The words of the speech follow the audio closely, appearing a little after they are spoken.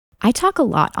I talk a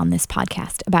lot on this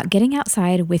podcast about getting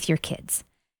outside with your kids.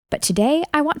 But today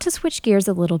I want to switch gears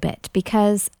a little bit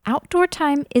because outdoor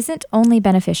time isn't only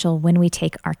beneficial when we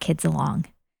take our kids along.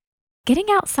 Getting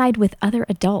outside with other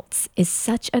adults is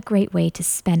such a great way to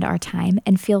spend our time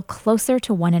and feel closer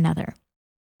to one another.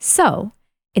 So,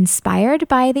 inspired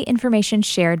by the information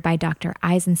shared by Dr.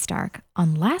 Eisenstark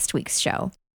on last week's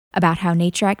show about how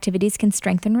nature activities can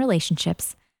strengthen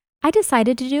relationships, I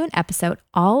decided to do an episode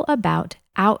all about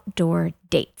outdoor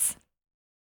dates.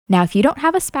 Now, if you don't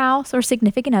have a spouse or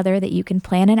significant other that you can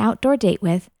plan an outdoor date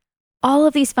with, all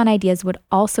of these fun ideas would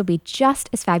also be just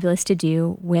as fabulous to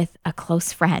do with a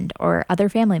close friend or other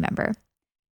family member.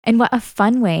 And what a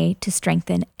fun way to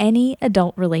strengthen any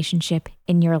adult relationship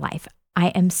in your life. I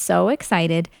am so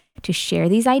excited to share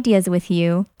these ideas with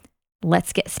you.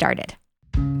 Let's get started.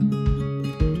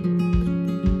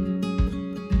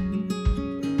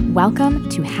 Welcome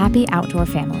to Happy Outdoor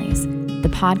Families, the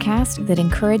podcast that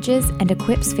encourages and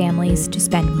equips families to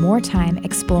spend more time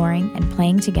exploring and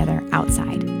playing together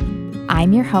outside.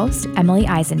 I'm your host, Emily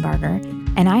Eisenbarger,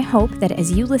 and I hope that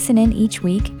as you listen in each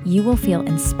week, you will feel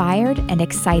inspired and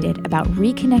excited about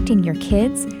reconnecting your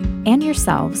kids and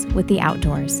yourselves with the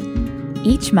outdoors.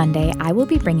 Each Monday, I will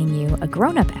be bringing you a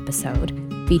grown-up episode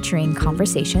featuring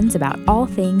conversations about all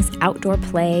things outdoor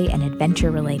play and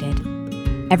adventure related.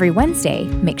 Every Wednesday,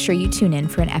 make sure you tune in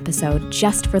for an episode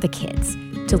just for the kids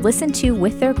to listen to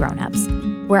with their grown-ups,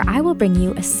 where I will bring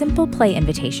you a simple play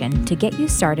invitation to get you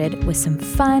started with some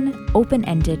fun,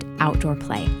 open-ended outdoor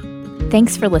play.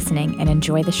 Thanks for listening and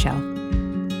enjoy the show.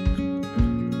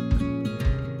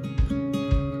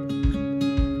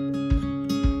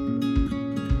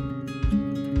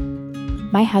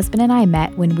 My husband and I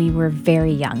met when we were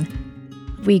very young.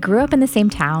 We grew up in the same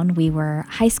town. We were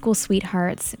high school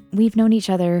sweethearts. We've known each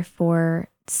other for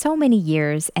so many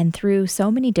years and through so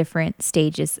many different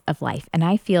stages of life. And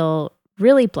I feel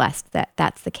really blessed that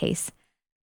that's the case.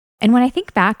 And when I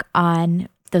think back on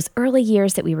those early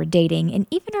years that we were dating and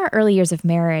even our early years of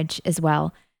marriage as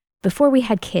well, before we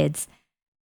had kids,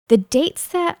 the dates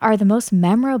that are the most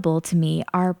memorable to me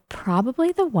are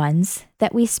probably the ones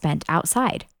that we spent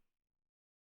outside.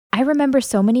 I remember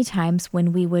so many times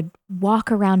when we would walk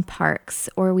around parks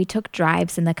or we took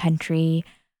drives in the country,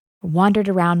 wandered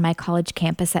around my college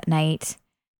campus at night.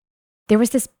 There was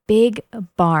this big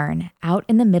barn out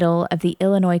in the middle of the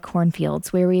Illinois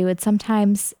cornfields where we would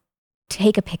sometimes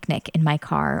take a picnic in my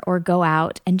car or go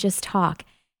out and just talk.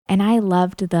 And I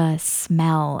loved the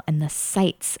smell and the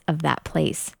sights of that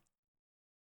place.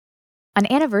 On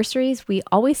anniversaries, we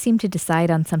always seemed to decide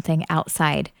on something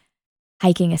outside,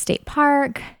 hiking a state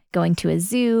park, going to a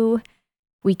zoo.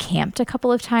 We camped a couple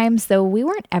of times, though we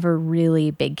weren't ever really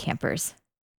big campers.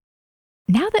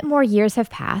 Now that more years have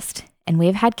passed and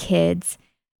we've had kids,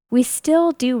 we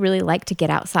still do really like to get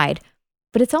outside,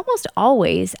 but it's almost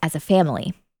always as a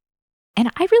family.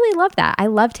 And I really love that. I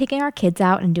love taking our kids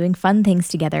out and doing fun things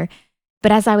together.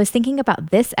 But as I was thinking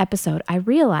about this episode, I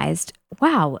realized,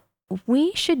 wow,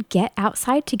 we should get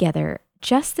outside together,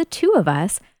 just the two of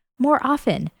us, more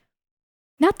often.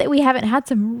 Not that we haven't had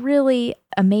some really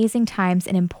amazing times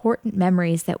and important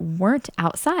memories that weren't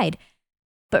outside,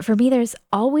 but for me, there's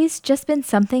always just been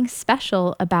something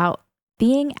special about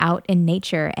being out in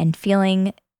nature and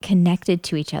feeling connected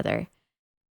to each other.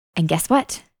 And guess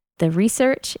what? The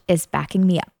research is backing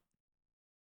me up.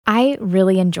 I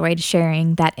really enjoyed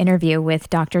sharing that interview with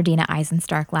Dr. Dina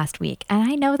Eisenstark last week,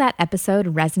 and I know that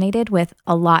episode resonated with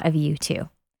a lot of you too.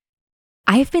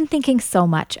 I've been thinking so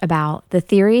much about the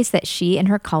theories that she and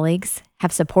her colleagues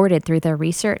have supported through their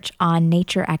research on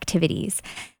nature activities,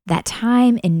 that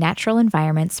time in natural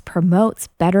environments promotes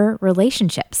better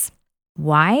relationships.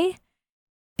 Why?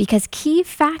 Because key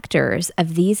factors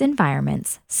of these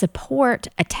environments support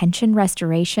attention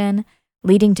restoration,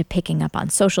 leading to picking up on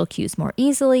social cues more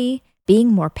easily,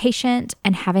 being more patient,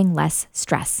 and having less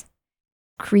stress.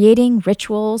 Creating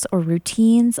rituals or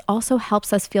routines also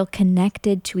helps us feel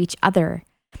connected to each other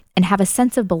and have a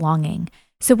sense of belonging.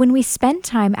 So when we spend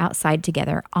time outside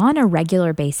together on a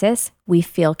regular basis, we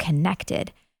feel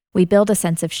connected. We build a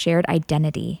sense of shared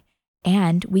identity,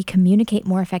 and we communicate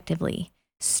more effectively,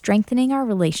 strengthening our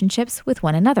relationships with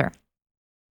one another.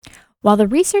 While the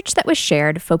research that was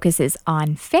shared focuses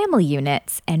on family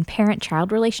units and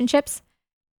parent-child relationships,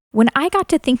 when I got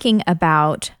to thinking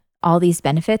about all these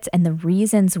benefits and the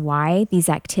reasons why these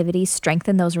activities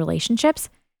strengthen those relationships,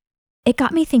 it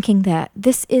got me thinking that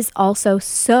this is also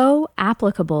so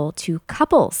applicable to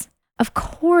couples. Of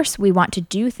course, we want to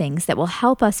do things that will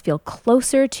help us feel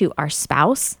closer to our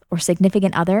spouse or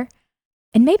significant other,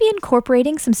 and maybe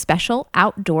incorporating some special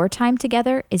outdoor time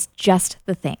together is just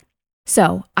the thing.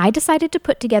 So I decided to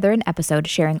put together an episode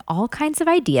sharing all kinds of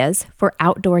ideas for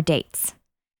outdoor dates.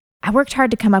 I worked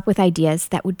hard to come up with ideas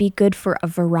that would be good for a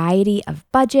variety of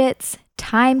budgets,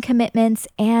 time commitments,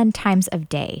 and times of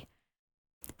day.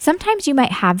 Sometimes you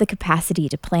might have the capacity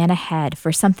to plan ahead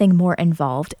for something more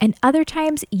involved, and other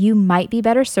times you might be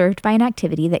better served by an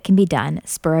activity that can be done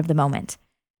spur of the moment.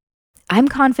 I'm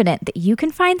confident that you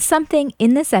can find something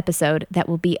in this episode that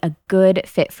will be a good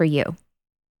fit for you.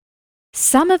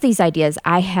 Some of these ideas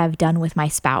I have done with my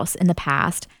spouse in the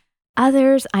past,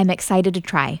 others I'm excited to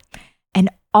try. And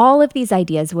all of these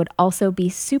ideas would also be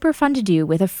super fun to do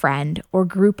with a friend or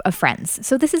group of friends.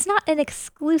 So this is not an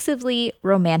exclusively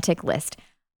romantic list,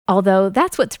 although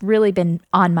that's what's really been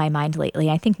on my mind lately.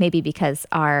 I think maybe because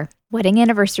our wedding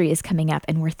anniversary is coming up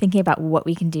and we're thinking about what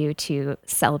we can do to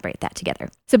celebrate that together.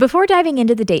 So before diving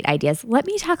into the date ideas, let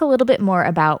me talk a little bit more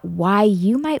about why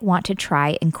you might want to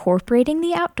try incorporating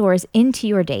the outdoors into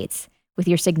your dates with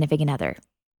your significant other.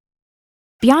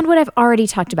 Beyond what I've already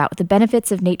talked about with the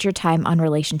benefits of nature time on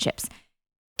relationships,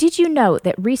 did you know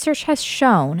that research has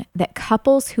shown that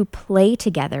couples who play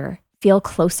together feel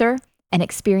closer and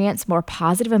experience more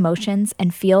positive emotions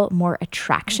and feel more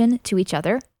attraction to each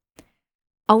other?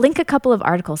 I'll link a couple of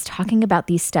articles talking about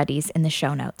these studies in the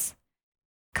show notes.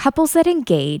 Couples that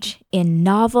engage in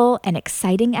novel and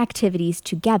exciting activities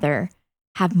together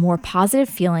have more positive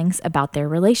feelings about their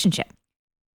relationship.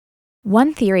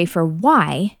 One theory for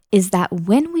why is that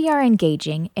when we are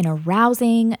engaging in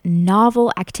arousing,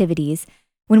 novel activities,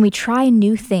 when we try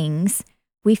new things,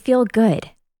 we feel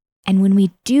good. And when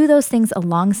we do those things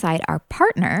alongside our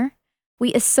partner,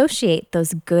 we associate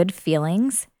those good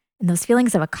feelings and those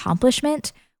feelings of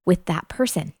accomplishment with that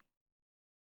person.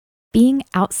 Being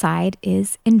outside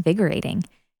is invigorating.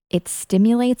 It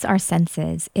stimulates our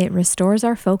senses. It restores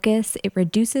our focus. It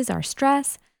reduces our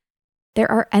stress. There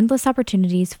are endless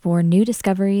opportunities for new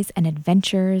discoveries and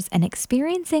adventures, and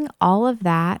experiencing all of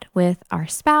that with our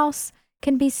spouse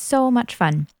can be so much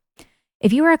fun.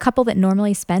 If you are a couple that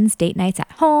normally spends date nights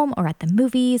at home or at the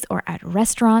movies or at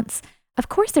restaurants, of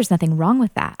course there's nothing wrong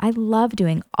with that. I love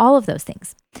doing all of those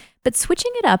things. But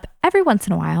switching it up every once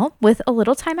in a while with a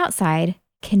little time outside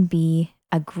can be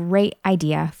a great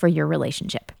idea for your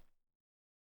relationship.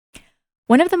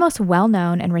 One of the most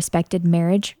well-known and respected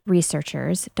marriage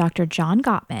researchers, Dr. John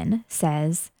Gottman,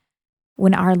 says,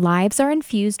 "When our lives are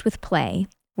infused with play,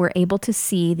 we're able to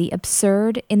see the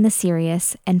absurd in the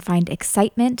serious and find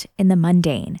excitement in the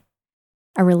mundane.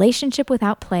 A relationship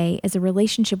without play is a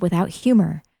relationship without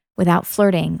humor, without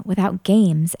flirting, without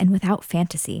games, and without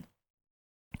fantasy.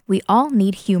 We all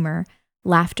need humor,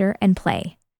 laughter, and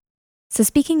play." So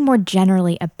speaking more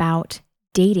generally about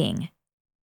dating,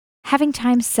 having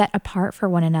time set apart for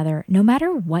one another, no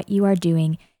matter what you are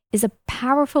doing, is a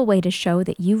powerful way to show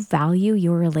that you value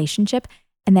your relationship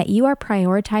and that you are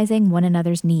prioritizing one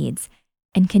another's needs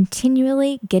and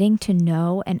continually getting to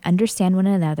know and understand one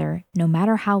another no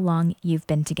matter how long you've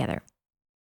been together.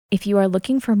 If you are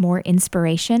looking for more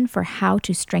inspiration for how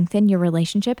to strengthen your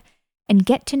relationship and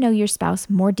get to know your spouse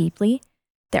more deeply,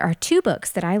 there are 2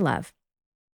 books that I love.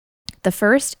 The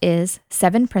first is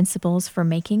 7 Principles for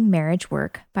Making Marriage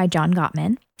Work by John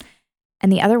Gottman,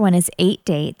 and the other one is 8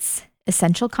 Dates,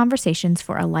 Essential Conversations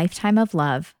for a Lifetime of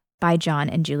Love by John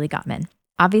and Julie Gottman.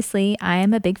 Obviously, I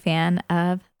am a big fan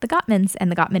of the Gottmans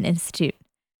and the Gottman Institute.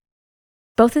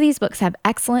 Both of these books have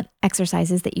excellent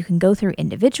exercises that you can go through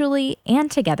individually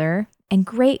and together, and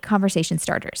great conversation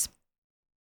starters.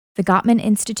 The Gottman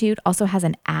Institute also has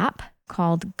an app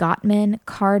called Gottman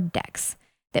Card Decks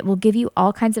that will give you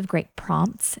all kinds of great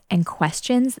prompts and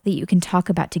questions that you can talk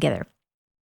about together.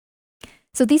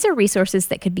 So these are resources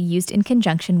that could be used in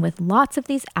conjunction with lots of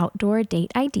these outdoor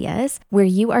date ideas where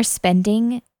you are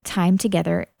spending time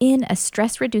together in a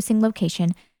stress-reducing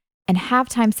location and have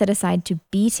time set aside to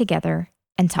be together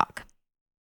and talk.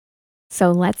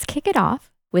 So let's kick it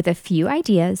off with a few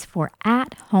ideas for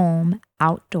at-home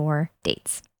outdoor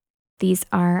dates. These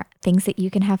are things that you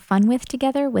can have fun with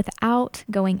together without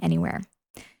going anywhere.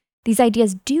 These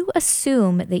ideas do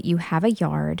assume that you have a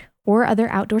yard or other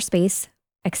outdoor space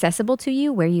accessible to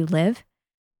you where you live.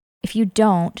 If you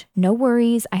don't, no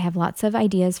worries. I have lots of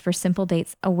ideas for simple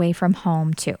dates away from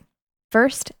home too.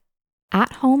 First,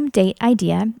 at-home date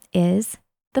idea is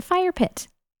the fire pit.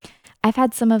 I've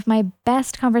had some of my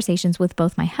best conversations with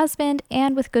both my husband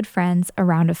and with good friends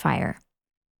around a fire.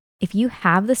 If you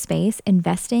have the space,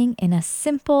 investing in a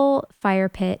simple fire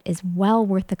pit is well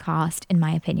worth the cost, in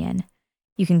my opinion.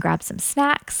 You can grab some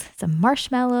snacks, some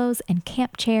marshmallows, and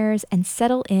camp chairs and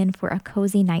settle in for a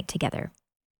cozy night together.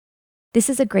 This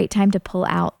is a great time to pull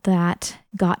out that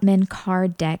Gottman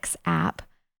Card Decks app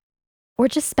Or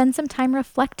just spend some time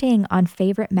reflecting on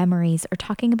favorite memories or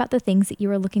talking about the things that you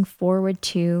are looking forward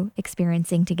to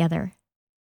experiencing together.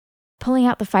 Pulling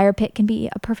out the fire pit can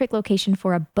be a perfect location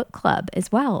for a book club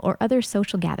as well, or other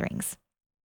social gatherings.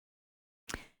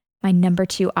 My number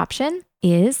 2 option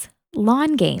is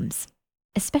lawn games,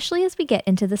 especially as we get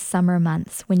into the summer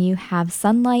months when you have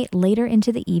sunlight later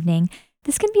into the evening.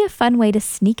 This can be a fun way to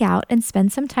sneak out and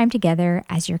spend some time together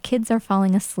as your kids are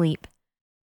falling asleep.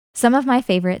 Some of my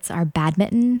favorites are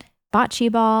badminton, bocce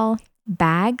ball,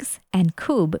 bags, and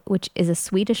kub, which is a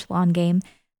Swedish lawn game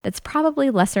that's probably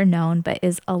lesser known but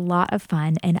is a lot of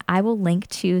fun, and I will link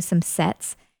to some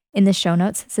sets in the show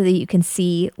notes so that you can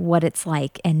see what it's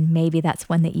like, and maybe that's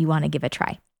one that you want to give a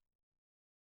try.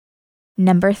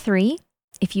 Number 3,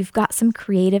 if you've got some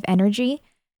creative energy,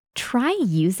 try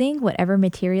using whatever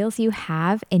materials you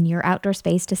have in your outdoor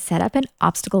space to set up an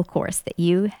obstacle course that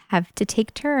you have to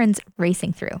take turns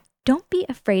racing through. Don't be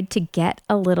afraid to get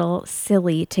a little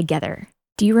silly together.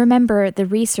 Do you remember the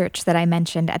research that I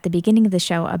mentioned at the beginning of the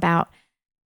show about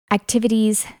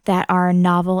activities that are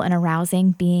novel and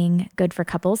arousing being good for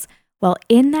couples? Well,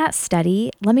 in that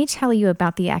study, let me tell you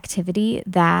about the activity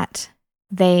that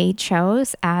they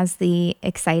chose as the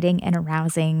exciting and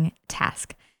arousing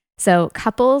task. So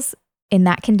couples in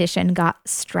that condition got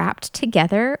strapped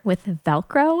together with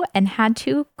Velcro and had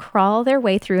to crawl their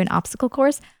way through an obstacle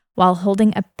course while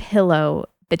holding a pillow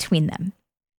between them.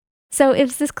 So it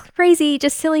was this crazy,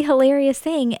 just silly, hilarious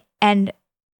thing. And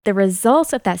the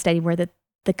results of that study were that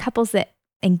the couples that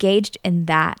engaged in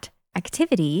that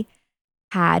activity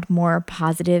had more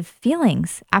positive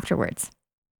feelings afterwards.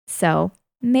 So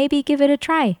maybe give it a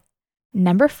try.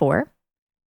 Number 4,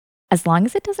 as long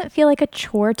as it doesn't feel like a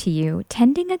chore to you,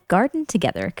 tending a garden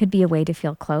together could be a way to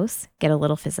feel close, get a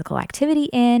little physical activity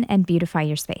in, and beautify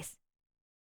your space.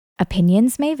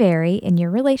 Opinions may vary in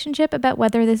your relationship about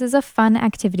whether this is a fun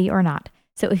activity or not.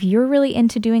 So if you're really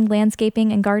into doing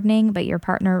landscaping and gardening, but your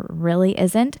partner really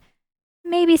isn't,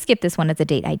 maybe skip this one as a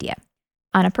date idea.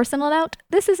 On a personal note,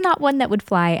 this is not one that would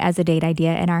fly as a date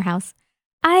idea in our house.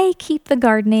 I keep the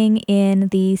gardening in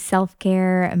the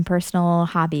self-care and personal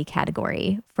hobby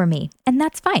category for me, and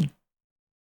that's fine.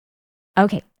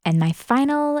 Okay, and my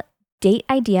final date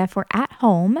idea for at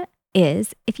home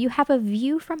is if you have a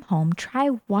view from home,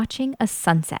 try watching a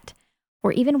sunset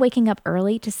or even waking up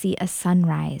early to see a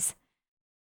sunrise.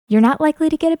 You're not likely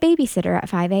to get a babysitter at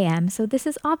 5 a.m., so this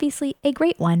is obviously a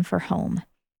great one for home.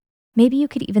 Maybe you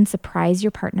could even surprise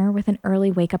your partner with an early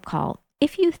wake-up call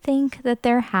if you think that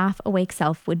their half-awake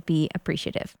self would be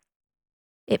appreciative.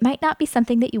 It might not be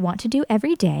something that you want to do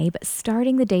every day, but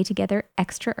starting the day together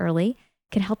extra early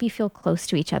can help you feel close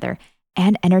to each other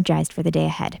and energized for the day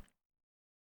ahead.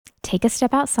 Take a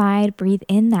step outside, breathe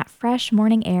in that fresh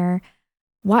morning air,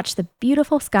 watch the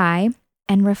beautiful sky,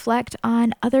 and reflect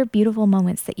on other beautiful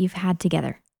moments that you've had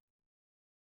together.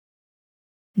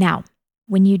 Now,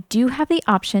 when you do have the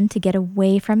option to get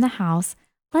away from the house,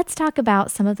 let's talk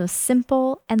about some of those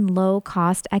simple and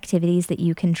low-cost activities that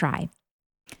you can try.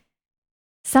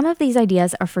 Some of these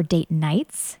ideas are for date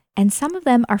nights, and some of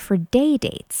them are for day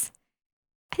dates.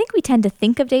 I think we tend to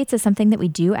think of dates as something that we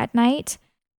do at night.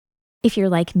 If you're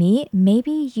like me,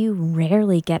 maybe you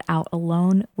rarely get out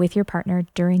alone with your partner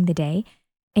during the day,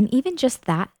 and even just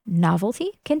that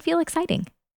novelty can feel exciting.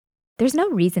 There's no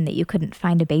reason that you couldn't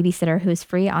find a babysitter who's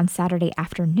free on Saturday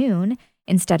afternoon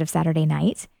instead of Saturday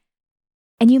night.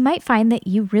 And you might find that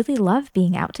you really love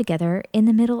being out together in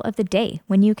the middle of the day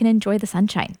when you can enjoy the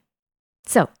sunshine.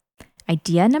 So,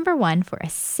 idea number 1 for a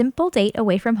simple date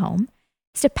away from home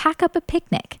is to pack up a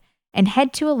picnic and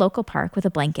head to a local park with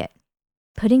a blanket.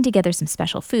 Putting together some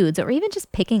special foods or even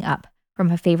just picking up from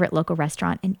a favorite local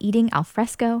restaurant and eating al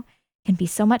fresco can be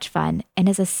so much fun and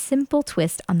is a simple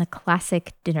twist on the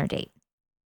classic dinner date.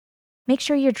 Make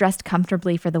sure you're dressed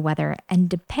comfortably for the weather, and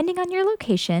depending on your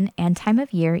location and time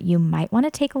of year, you might want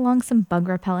to take along some bug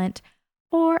repellent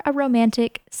or a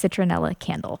romantic citronella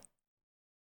candle.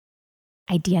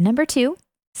 Idea number 2,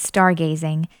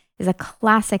 stargazing, is a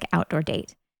classic outdoor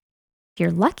date. If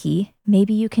you're lucky,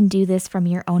 maybe you can do this from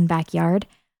your own backyard,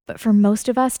 but for most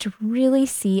of us to really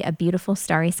see a beautiful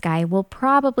starry sky, we'll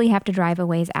probably have to drive a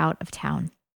ways out of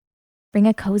town. Bring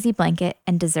a cozy blanket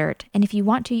and dessert, and if you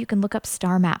want to, you can look up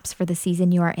star maps for the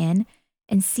season you are in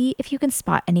and see if you can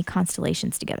spot any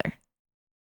constellations together.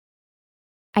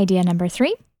 Idea number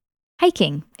 3,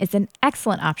 hiking is an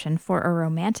excellent option for a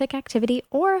romantic activity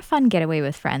or a fun getaway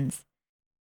with friends.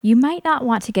 You might not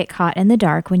want to get caught in the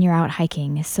dark when you're out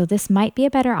hiking, so this might be a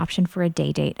better option for a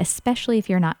day date, especially if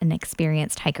you're not an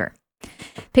experienced hiker.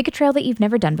 Pick a trail that you've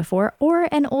never done before or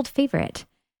an old favorite.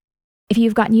 If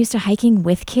you've gotten used to hiking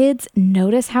with kids,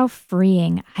 notice how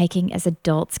freeing hiking as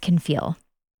adults can feel.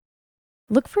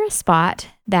 Look for a spot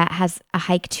that has a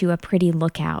hike to a pretty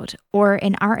lookout. Or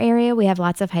in our area, we have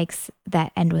lots of hikes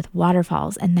that end with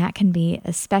waterfalls, and that can be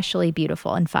especially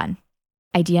beautiful and fun.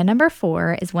 Idea number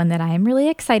 4 is one that I am really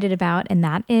excited about, and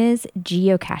that is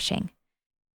geocaching.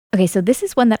 Okay, so this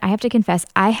is one that I have to confess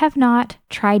I have not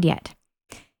tried yet.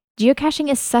 Geocaching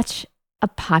is such a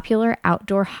popular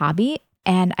outdoor hobby,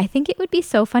 and I think it would be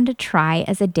so fun to try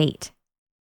as a date.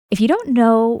 If you don't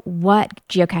know what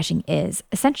geocaching is,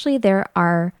 essentially there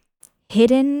are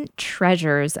hidden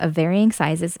treasures of varying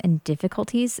sizes and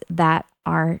difficulties that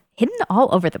are hidden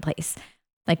all over the place,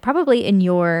 like probably in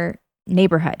your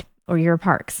neighborhood or your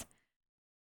parks.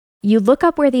 You look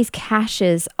up where these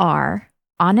caches are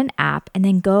on an app and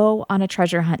then go on a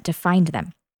treasure hunt to find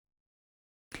them.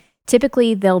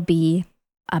 Typically, there'll be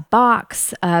a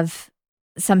box of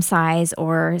some size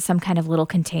or some kind of little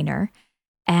container,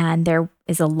 and there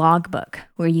is a logbook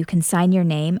where you can sign your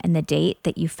name and the date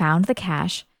that you found the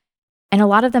cache. And a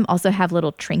lot of them also have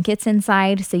little trinkets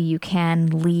inside, so you can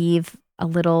leave a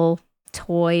little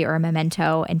toy or a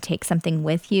memento and take something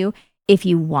with you if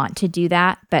you want to do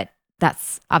that, but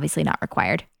that's obviously not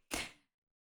required.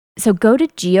 So go to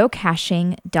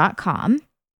geocaching.com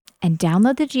and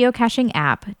download the geocaching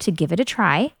app to give it a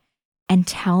try and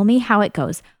tell me how it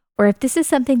goes. Or if this is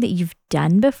something that you've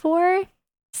done before,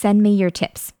 send me your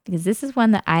tips, because this is one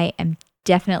that I am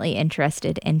definitely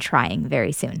interested in trying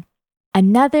very soon.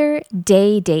 Another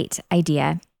day date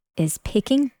idea is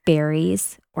picking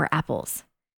berries or apples.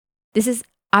 This is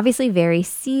obviously very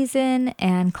season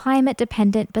and climate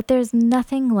dependent, but there's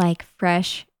nothing like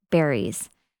fresh berries.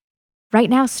 Right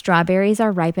now, strawberries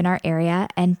are ripe in our area,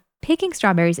 and picking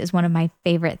strawberries is one of my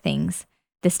favorite things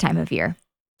this time of year.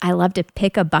 I love to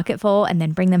pick a bucketful and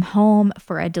then bring them home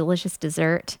for a delicious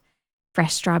dessert.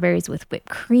 Fresh strawberries with whipped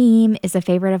cream is a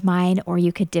favorite of mine, or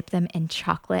you could dip them in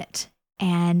chocolate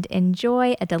and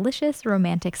enjoy a delicious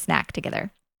romantic snack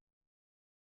together.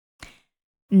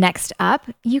 Next up,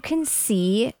 you can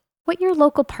see what your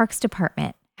local parks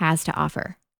department has to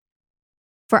offer.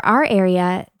 For our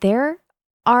area, there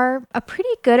are a pretty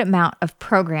good amount of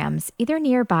programs, either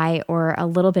nearby or a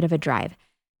little bit of a drive.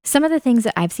 Some of the things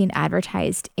that I've seen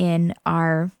advertised in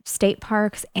our state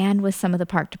parks and with some of the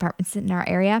park departments in our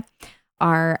area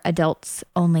are adults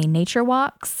only nature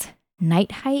walks,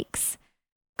 night hikes,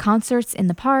 concerts in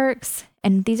the parks,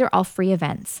 and these are all free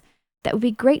events that would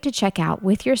be great to check out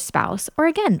with your spouse or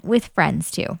again, with friends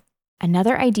too.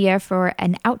 Another idea for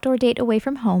an outdoor date away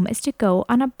from home is to go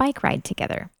on a bike ride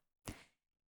together.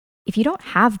 If you don't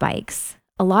have bikes,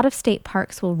 a lot of state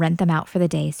parks will rent them out for the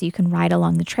day so you can ride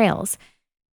along the trails.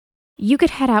 You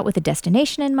could head out with a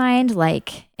destination in mind,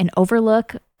 like an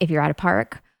overlook if you're at a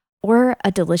park, or a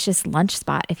delicious lunch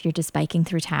spot if you're just biking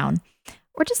through town,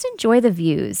 or just enjoy the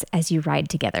views as you ride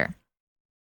together.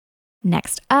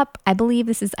 Next up, I believe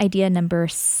this is idea number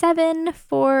 7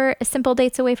 for simple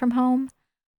dates away from home.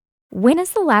 When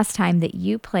is the last time that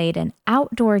you played an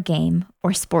outdoor game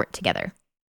or sport together?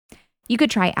 You could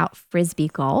try out frisbee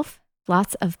golf.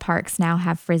 Lots of parks now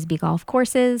have frisbee golf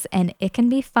courses, and it can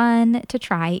be fun to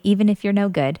try even if you're no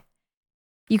good.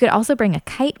 You could also bring a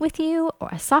kite with you, or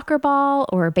a soccer ball,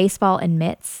 or a baseball and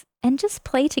mitts, and just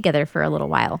play together for a little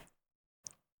while.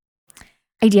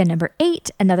 Idea number 8,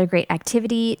 another great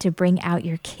activity to bring out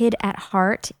your kid at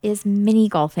heart, is mini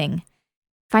golfing.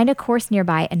 Find a course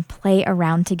nearby and play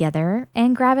around together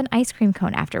and grab an ice cream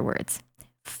cone afterwards.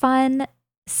 Fun,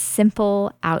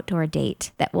 simple outdoor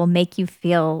date that will make you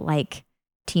feel like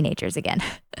teenagers again.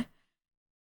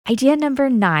 Idea number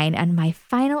 9, and my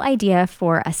final idea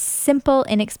for a simple,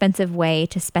 inexpensive way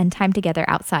to spend time together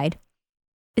outside,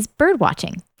 is bird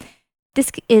watching.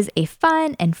 This is a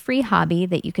fun and free hobby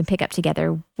that you can pick up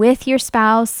together with your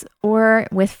spouse or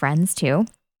with friends too.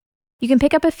 You can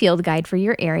pick up a field guide for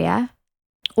your area,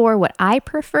 or what I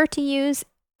prefer to use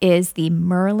is the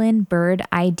Merlin Bird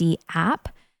ID app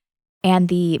and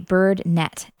the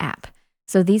BirdNet app.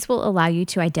 So these will allow you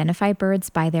to identify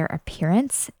birds by their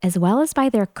appearance as well as by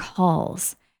their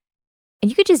calls.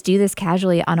 And you could just do this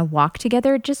casually on a walk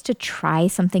together just to try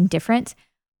something different,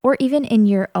 or even in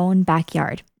your own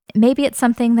backyard. Maybe it's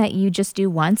something that you just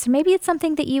do once, or maybe it's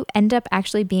something that you end up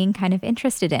actually being kind of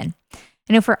interested in.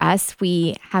 I know for us,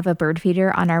 we have a bird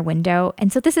feeder on our window,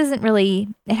 and so this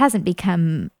it hasn't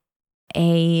become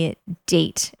a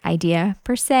date idea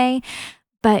per se,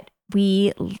 but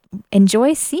we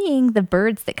enjoy seeing the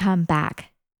birds that come back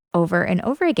over and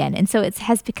over again. And so it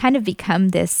has kind of become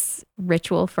this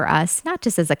ritual for us, not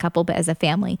just as a couple, but as a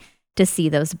family, to see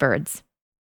those birds.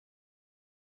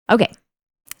 Okay,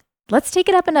 Let's take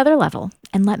it up another level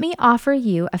and let me offer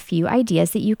you a few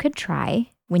ideas that you could try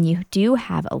when you do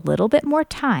have a little bit more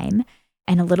time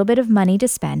and a little bit of money to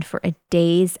spend for a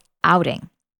day's outing.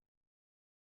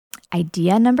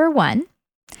 Idea number 1,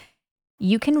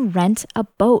 you can rent a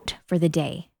boat for the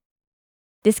day.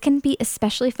 This can be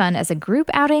especially fun as a group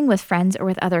outing with friends or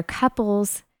with other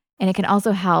couples, and it can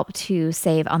also help to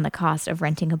save on the cost of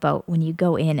renting a boat when you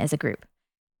go in as a group.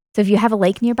 So if you have a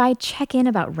lake nearby, check in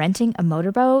about renting a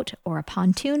motorboat or a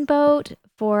pontoon boat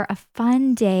for a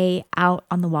fun day out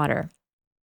on the water.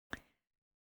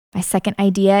 My second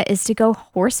idea is to go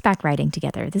horseback riding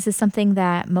together. This is something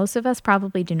that most of us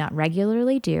probably do not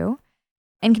regularly do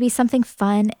and can be something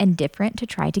fun and different to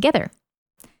try together.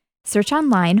 Search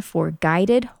online for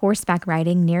guided horseback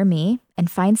riding near me and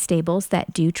find stables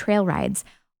that do trail rides,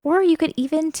 or you could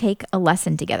even take a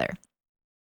lesson together.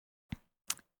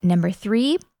 Number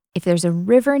 3, if there's a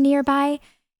river nearby,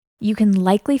 you can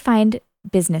likely find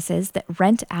businesses that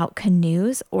rent out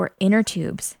canoes or inner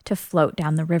tubes to float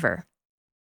down the river.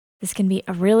 This can be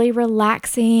a really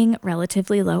relaxing,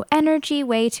 relatively low energy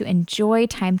way to enjoy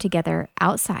time together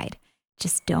outside.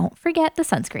 Just don't forget the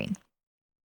sunscreen.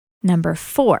 Number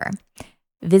 4,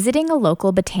 visiting a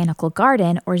local botanical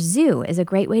garden or zoo is a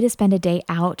great way to spend a day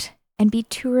out and be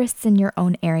tourists in your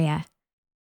own area.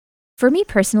 For me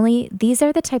personally, these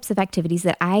are the types of activities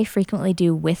that I frequently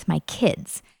do with my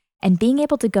kids, and being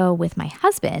able to go with my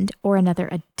husband or another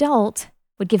adult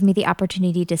would give me the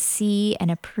opportunity to see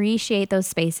and appreciate those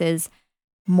spaces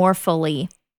more fully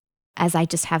as I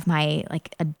just have my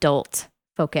adult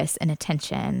focus and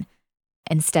attention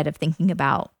instead of thinking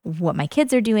about what my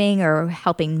kids are doing or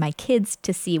helping my kids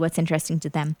to see what's interesting to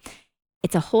them.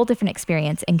 It's a whole different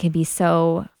experience and can be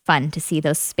so fun to see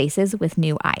those spaces with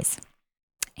new eyes.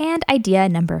 And idea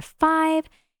number 5,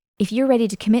 if you're ready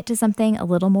to commit to something a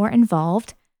little more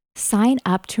involved, sign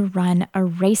up to run a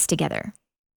race together.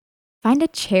 Find a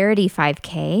charity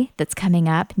 5K that's coming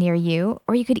up near you,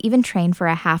 or you could even train for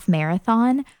a half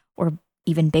marathon or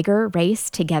even bigger race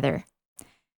together.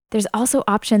 There's also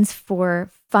options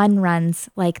for fun runs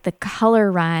like the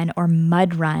color run or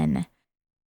mud run.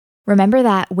 Remember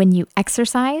that when you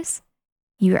exercise,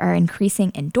 you are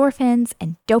increasing endorphins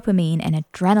and dopamine and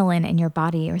adrenaline in your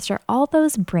body, which are all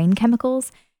those brain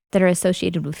chemicals that are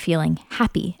associated with feeling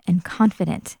happy and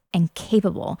confident and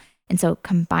capable. And so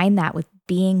combine that with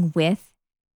being with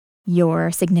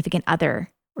your significant other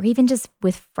or even just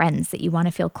with friends that you want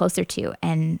to feel closer to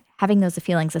and having those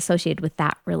feelings associated with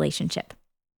that relationship.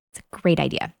 It's a great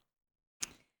idea.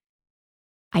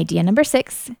 Idea number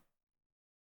 6.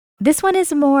 This one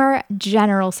is a more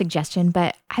general suggestion,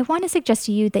 but I want to suggest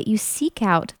to you that you seek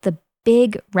out the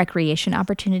big recreation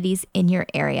opportunities in your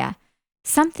area.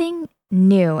 Something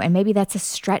new, and maybe that's a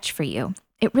stretch for you.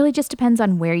 It really just depends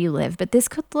on where you live, but this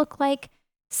could look like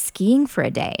skiing for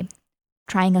a day,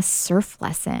 trying a surf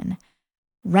lesson,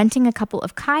 renting a couple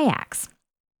of kayaks,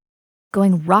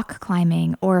 going rock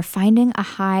climbing, or finding a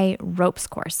high ropes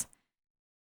course.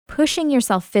 Pushing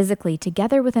yourself physically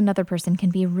together with another person can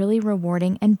be a really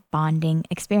rewarding and bonding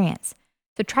experience.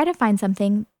 So try to find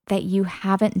something that you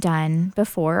haven't done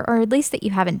before, or at least that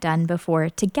you haven't done before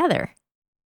together.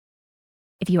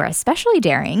 If you are especially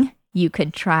daring, you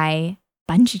could try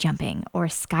bungee jumping or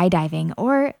skydiving,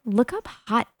 or look up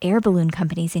hot air balloon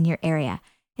companies in your area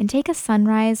and take a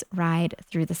sunrise ride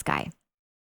through the sky.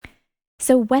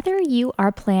 So whether you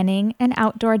are planning an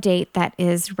outdoor date that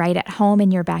is right at home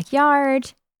in your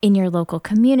backyard, in your local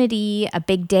community, a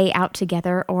big day out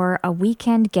together, or a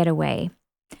weekend getaway,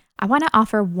 I want to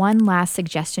offer one last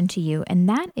suggestion to you, and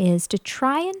that is to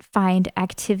try and find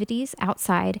activities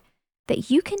outside that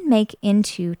you can make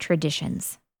into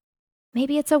traditions.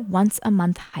 Maybe it's a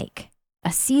once-a-month hike,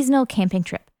 a seasonal camping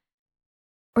trip,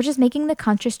 or just making the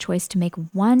conscious choice to make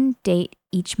one date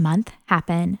each month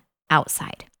happen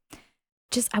outside.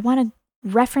 I want to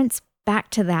reference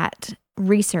back to that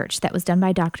research that was done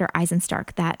by Dr.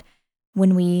 Eisenstark, that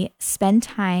when we spend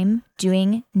time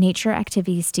doing nature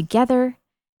activities together,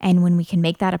 and when we can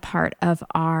make that a part of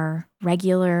our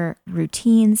regular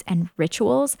routines and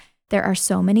rituals, there are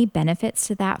so many benefits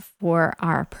to that for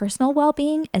our personal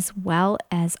well-being as well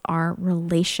as our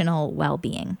relational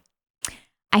well-being.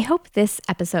 I hope this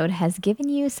episode has given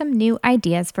you some new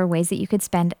ideas for ways that you could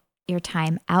spend your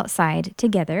time outside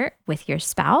together with your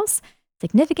spouse,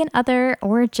 significant other,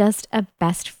 or just a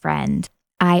best friend.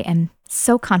 I am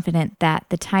so confident that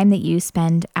the time that you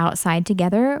spend outside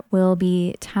together will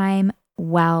be time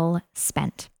well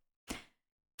spent.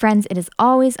 Friends, it is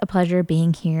always a pleasure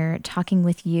being here talking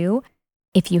with you.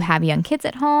 If you have young kids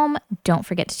at home, don't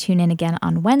forget to tune in again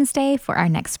on Wednesday for our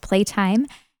next playtime.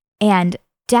 And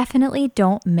definitely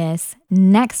don't miss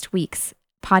next week's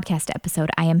podcast episode.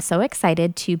 I am so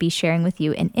excited to be sharing with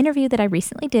you an interview that I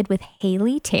recently did with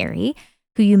Haley Terry,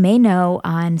 who you may know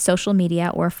on social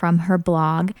media or from her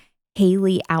blog,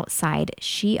 Haley Outside.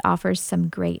 She offers some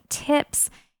great tips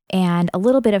and a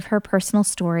little bit of her personal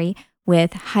story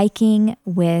with hiking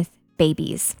with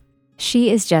babies. She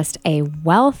is just a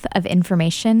wealth of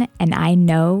information, and I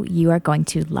know you are going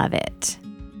to love it.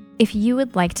 If you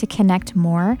would like to connect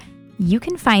more, you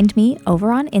can find me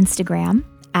over on Instagram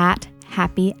at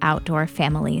Happy Outdoor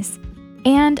Families.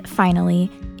 And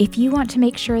finally, if you want to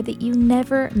make sure that you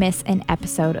never miss an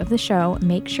episode of the show,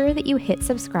 make sure that you hit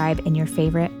subscribe in your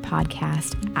favorite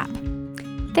podcast app.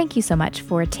 Thank you so much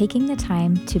for taking the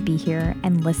time to be here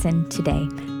and listen today.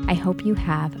 I hope you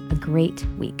have a great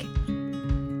week.